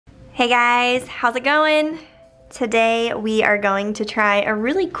Hey guys, how's it going? Today we are going to try a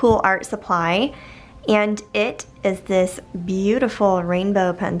really cool art supply, and it is this beautiful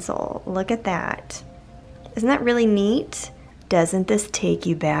rainbow pencil. Look at that. Isn't that really neat? Doesn't this take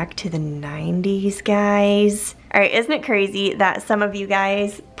you back to the 90s, guys? Alright, isn't it crazy that some of you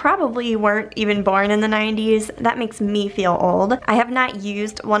guys probably weren't even born in the 90s? That makes me feel old. I have not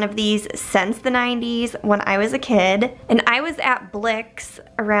used one of these since the 90s when I was a kid. And I was at Blick's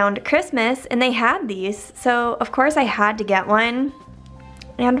around Christmas and they had these. So of course I had to get one.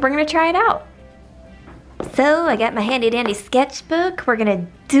 And we're gonna try it out. So I got my handy dandy sketchbook. We're gonna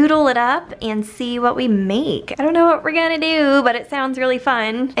doodle it up and see what we make. I don't know what we're gonna do, but it sounds really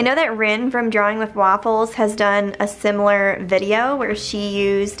fun. I know that Rin from Drawing with Waffles has done a similar video where she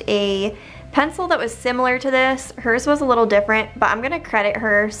used a pencil that was similar to this. Hers was a little different, but I'm gonna credit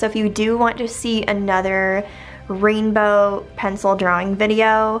her. So if you do want to see another rainbow pencil drawing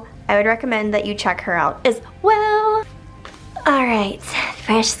video, I would recommend that you check her out as well. Alright,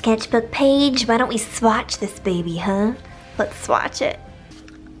 fresh sketchbook page. Why don't we swatch this baby, huh? Let's swatch it.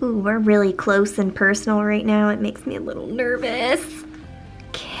 Ooh, we're really close and personal right now. It makes me a little nervous.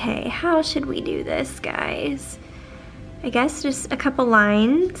 Okay, how should we do this, guys? I guess just a couple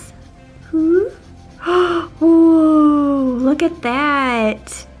lines. Ooh, look at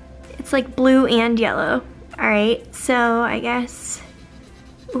that. It's like blue and yellow. Alright, so I guess,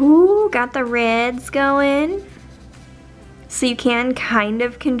 ooh, got the reds going. So you can kind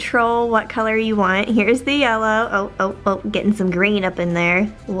of control what color you want. Here's the yellow. Oh, getting some green up in there.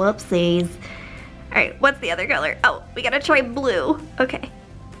 Whoopsies. All right, what's the other color? Oh, we gotta try blue. Okay.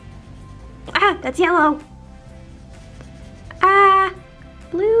 Ah, that's yellow. Ah,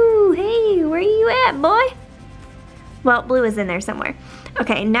 blue, hey, where you at, boy? Well, blue is in there somewhere.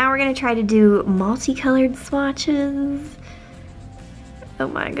 Okay, now we're gonna try to do multicolored swatches. Oh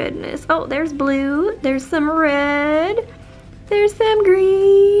my goodness. Oh, there's blue, there's some red. There's some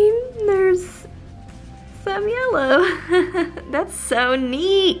green, there's some yellow. That's so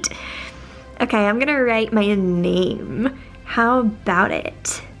neat. Okay, I'm gonna write my name. How about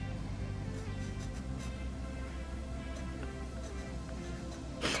it?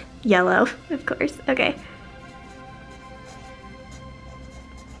 Yellow, of course, okay.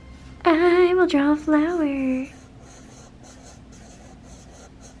 I will draw a flower.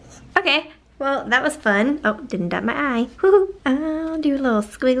 Okay. Well, that was fun. Oh, didn't dot my eye. Woohoo! I'll do a little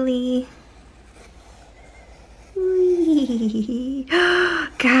squiggly.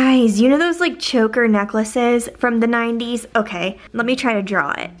 Guys, you know those like choker necklaces from the 90s? Okay, let me try to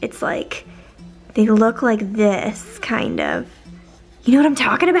draw it. It's like, they look like this, kind of. You know what I'm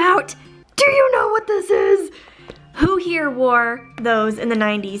talking about? Do you know what this is? Who here wore those in the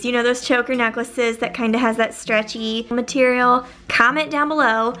 90s? You know those choker necklaces that kind of has that stretchy material? Comment down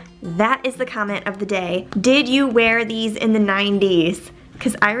below. That is the comment of the day. Did you wear these in the 90s?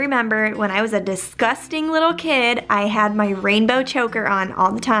 Because I remember when I was a disgusting little kid, I had my rainbow choker on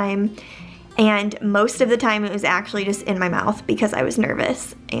all the time. And most of the time it was actually just in my mouth because I was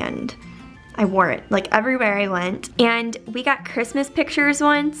nervous. And I wore it like everywhere I went. And we got Christmas pictures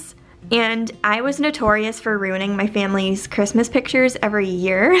once. And I was notorious for ruining my family's Christmas pictures every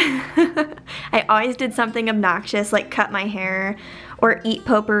year. I always did something obnoxious like cut my hair or eat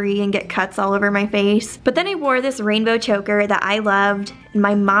potpourri and get cuts all over my face. But then I wore this rainbow choker that I loved, and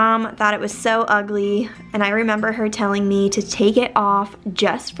my mom thought it was so ugly, and I remember her telling me to take it off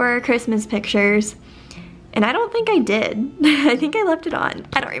just for our Christmas pictures. And I don't think I did. I think I left it on.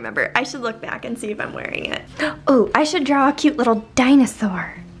 I don't remember. I should look back and see if I'm wearing it. Oh, I should draw a cute little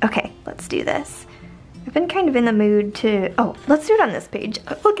dinosaur. Okay, let's do this. I've been kind of in the mood to, oh, let's do it on this page.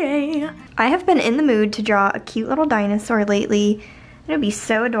 Okay. I have been in the mood to draw a cute little dinosaur lately. It would be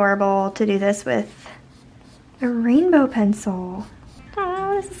so adorable to do this with a rainbow pencil.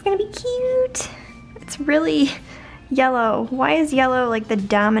 Oh, this is gonna be cute. It's really yellow. Why is yellow like the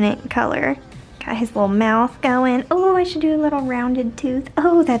dominant color? Got his little mouth going. Oh, I should do a little rounded tooth.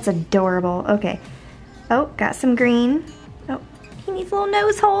 Oh, that's adorable. Okay. Oh, got some green. Oh, he needs a little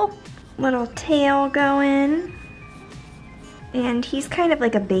nose hole. Little tail going. And he's kind of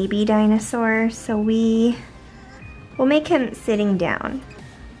like a baby dinosaur, so we'll make him sitting down.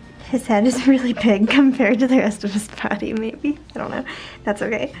 His head is really big compared to the rest of his body, maybe. I don't know. That's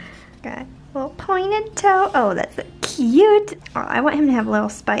okay. Got a little pointed toe. Oh, that's cute. Oh, I want him to have little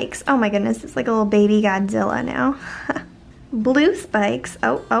spikes. Oh my goodness, it's like a little baby Godzilla now. Blue spikes.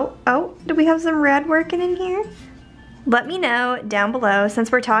 Oh. Do we have some red working in here? Let me know down below,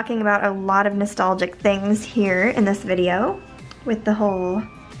 since we're talking about a lot of nostalgic things here in this video with the whole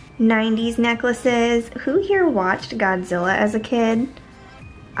 90s necklaces. Who here watched Godzilla as a kid?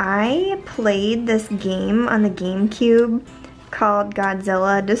 I played this game on the GameCube called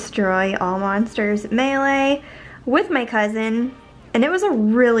Godzilla Destroy All Monsters Melee with my cousin, and it was a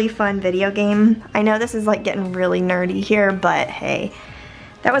really fun video game. I know this is like getting really nerdy here, but hey,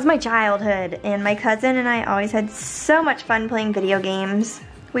 that was my childhood, and my cousin and I always had so much fun playing video games.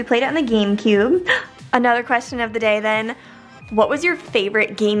 We played it on the GameCube. Another question of the day then, what was your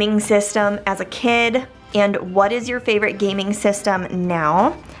favorite gaming system as a kid, and what is your favorite gaming system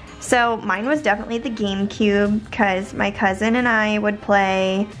now? So mine was definitely the GameCube, because my cousin and I would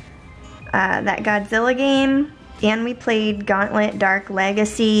play that Godzilla game, and we played Gauntlet Dark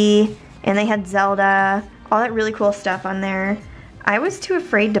Legacy, and they had Zelda, all that really cool stuff on there. I was too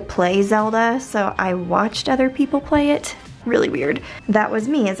afraid to play Zelda, so I watched other people play it. Really weird. That was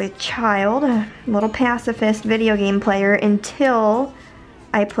me as a child, a little pacifist video game player, until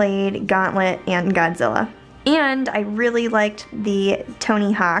I played Gauntlet and Godzilla. And I really liked the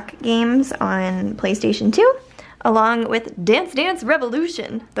Tony Hawk games on PlayStation 2, along with Dance Dance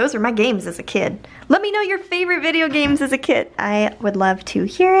Revolution. Those were my games as a kid. Let me know your favorite video games as a kid. I would love to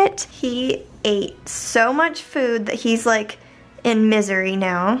hear it. He ate so much food that he's like in misery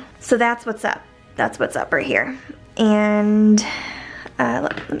now. So that's what's up. That's what's up right here. And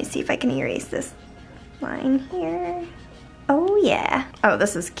let me see if I can erase this line here. Oh yeah. Oh,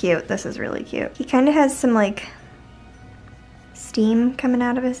 this is cute. This is really cute. He kind of has some like steam coming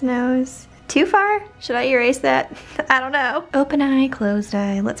out of his nose. Too far? Should I erase that? I don't know. Open eye, closed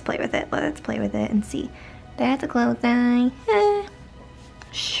eye. Let's play with it. Let's play with it and see. That's a closed eye.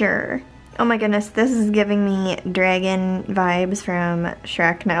 Sure. Oh my goodness, this is giving me dragon vibes from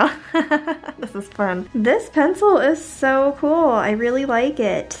Shrek now. This is fun. This pencil is so cool. I really like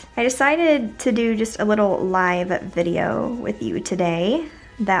it. I decided to do just a little live video with you today.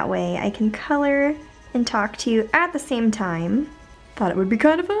 That way I can color and talk to you at the same time. Thought it would be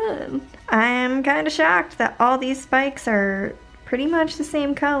kind of fun. I'm kind of shocked that all these spikes are pretty much the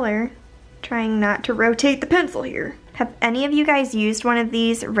same color. Trying not to rotate the pencil here. Have any of you guys used one of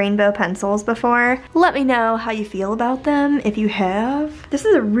these rainbow pencils before? Let me know how you feel about them if you have. This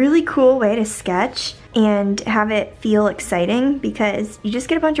is a really cool way to sketch and have it feel exciting because you just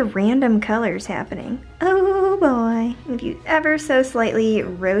get a bunch of random colors happening. Oh boy. If you ever so slightly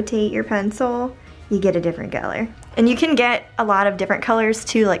rotate your pencil, you get a different color. And you can get a lot of different colors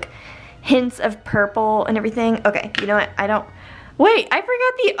too, like hints of purple and everything. Okay, you know what? Wait, I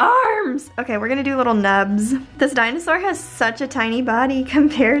forgot the arms! Okay, we're gonna do little nubs. This dinosaur has such a tiny body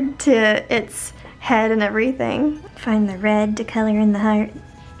compared to its head and everything. Find the red to color in the heart.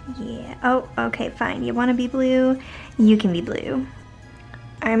 Yeah, oh, okay, fine. You wanna be blue? You can be blue.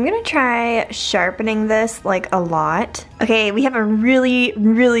 I'm gonna try sharpening this like a lot. Okay, we have a really,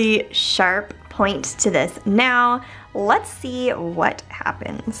 really sharp point to this. Now, let's see what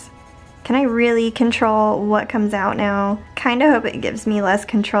happens. Can I really control what comes out now? Kinda hope it gives me less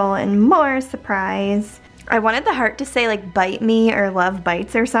control and more surprise. I wanted the heart to say like bite me or love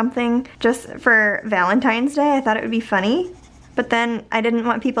bites or something just for Valentine's Day. I thought it would be funny. But then I didn't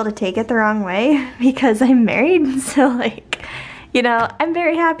want people to take it the wrong way because I'm married. So like, you know, I'm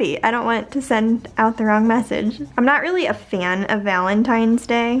very happy. I don't want to send out the wrong message. I'm not really a fan of Valentine's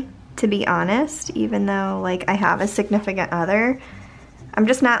Day, to be honest, even though like I have a significant other. I'm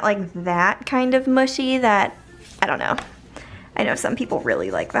just not like that kind of mushy that, I don't know. I know some people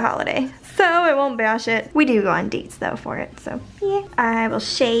really like the holiday, so I won't bash it. We do go on dates though for it, so yeah. I will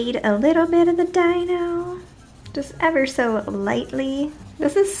shade a little bit of the dino, just ever so lightly.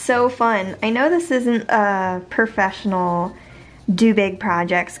 This is so fun. I know this isn't a professional do big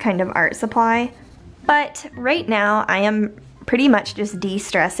projects kind of art supply, but right now I am pretty much just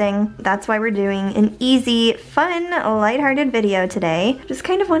de-stressing. That's why we're doing an easy, fun, lighthearted video today. Just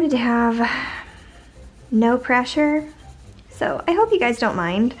kind of wanted to have no pressure. So I hope you guys don't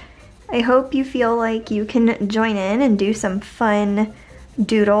mind. I hope you feel like you can join in and do some fun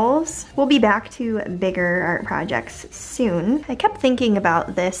doodles. We'll be back to bigger art projects soon. I kept thinking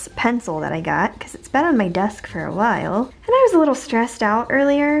about this pencil that I got because it's been on my desk for a while. And I was a little stressed out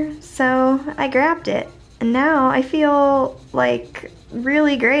earlier, so I grabbed it. And now I feel like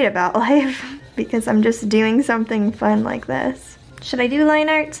really great about life because I'm just doing something fun like this. Should I do line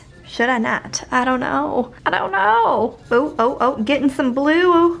art? Should I not? I don't know. I don't know. Oh, getting some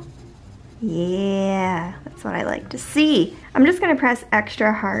blue. Yeah, that's what I like to see. I'm just gonna press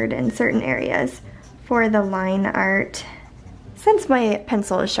extra hard in certain areas for the line art since my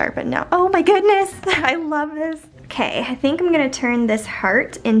pencil is sharpened now. Oh my goodness, I love this. Okay, I think I'm gonna turn this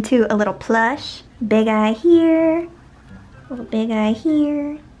heart into a little plush. Big eye here, little big eye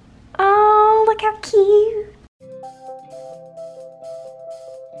here. Oh, look how cute.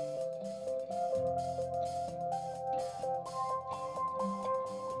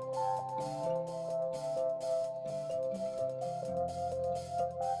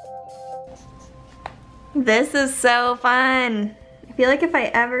 This is so fun. I feel like if I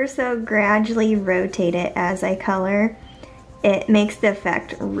ever so gradually rotate it as I color, it makes the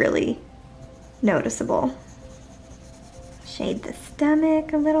effect really noticeable. Shade the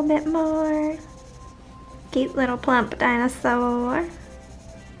stomach a little bit more. Cute little plump dinosaur.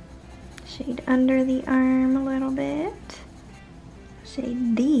 Shade under the arm a little bit.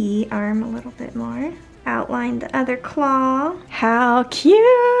 Shade the arm a little bit more. Outline the other claw. How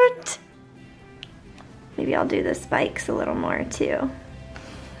cute! Maybe I'll do the spikes a little more too.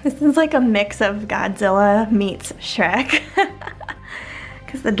 This is like a mix of Godzilla meets Shrek.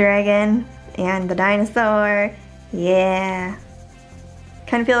 Because the dragon and the dinosaur, yeah.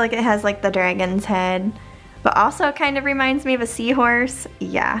 Kind of feel like it has like the dragon's head, but also kind of reminds me of a seahorse.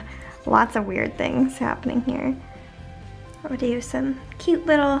 Yeah, lots of weird things happening here. I'll do some cute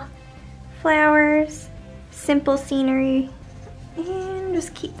little flowers, simple scenery, and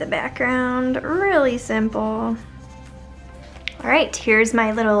just keep the background really simple. All right, here's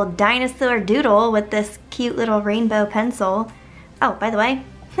my little dinosaur doodle with this cute little rainbow pencil. Oh, by the way,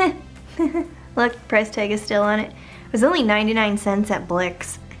 look, price tag is still on it. It was only 99 cents at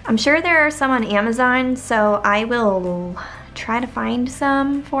Blick's. I'm sure there are some on Amazon, so I will try to find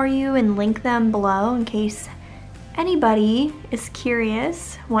some for you and link them below in case anybody is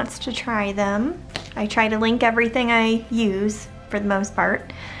curious, wants to try them. I try to link everything I use for the most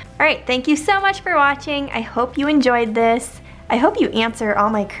part. All right, thank you so much for watching. I hope you enjoyed this. I hope you answer all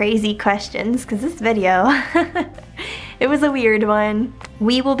my crazy questions because this video, it was a weird one.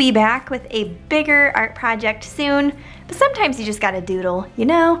 We will be back with a bigger art project soon, but sometimes you just gotta doodle, you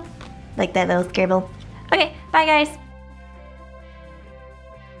know? Like that little scribble. Okay, bye guys.